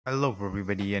Hello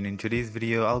everybody, and in today's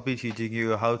video I'll be teaching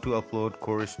you how to upload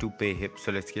course to Payhip.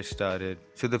 So let's get started.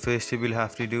 So the first thing we'll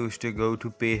have to do is to go to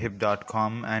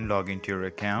payhip.com and log into your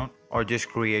account, or just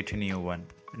create a new one.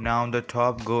 Now on the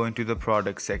top, go into the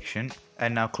product section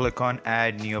and now click on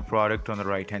add new product on the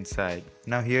right hand side.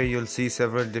 Now here you'll see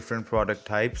several different product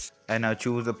types, and now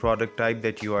choose the product type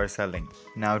that you are selling.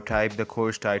 Now type the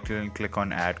course title and click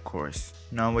on add course.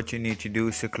 Now what you need to do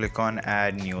is to click on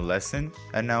add new lesson,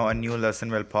 and now a new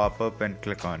lesson will pop up and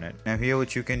click on it. Now here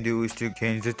what you can do is to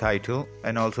change the title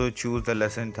and also choose the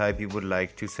lesson type you would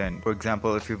like to send. For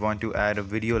example, if you want to add a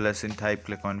video lesson type,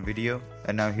 click on video,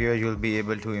 and now here you'll be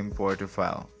able to import a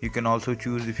file. You can also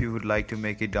choose if you would like to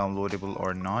make it downloadable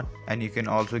or not, and you can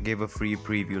also give a free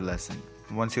preview lesson.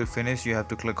 Once you're finished, you have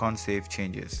to click on save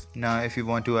changes. Now if you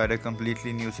want to add a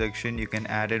completely new section, you can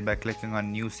add it by clicking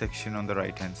on new section on the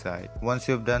right hand side. Once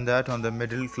you've done that, on the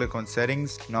middle click on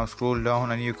settings. Now scroll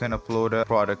down and you can upload a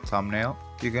product thumbnail.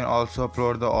 You can also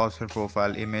upload the author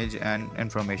profile image and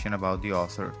information about the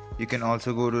author. You can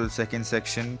also go to the second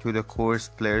section to the course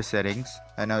player settings,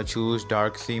 and now choose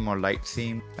dark theme or light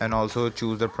theme, and also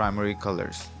choose the primary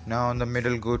colors. Now on the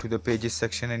middle, go to the pages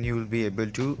section and you will be able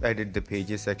to edit the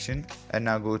pages section. And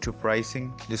now go to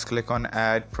pricing, just click on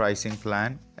add pricing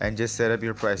plan and just set up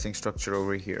your pricing structure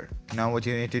over here. Now what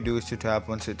you need to do is to tap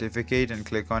on certificate and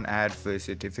click on add first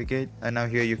certificate, and now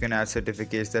here you can add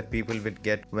certificates that people will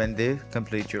get when they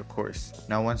complete your course.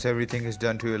 Now once everything is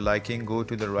done to your liking, go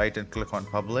to the right and click on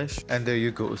publish, and there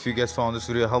you go. If you guys found this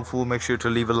video helpful, make sure to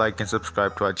leave a like and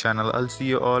subscribe to our channel. I'll see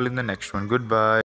you all in the next one. Goodbye.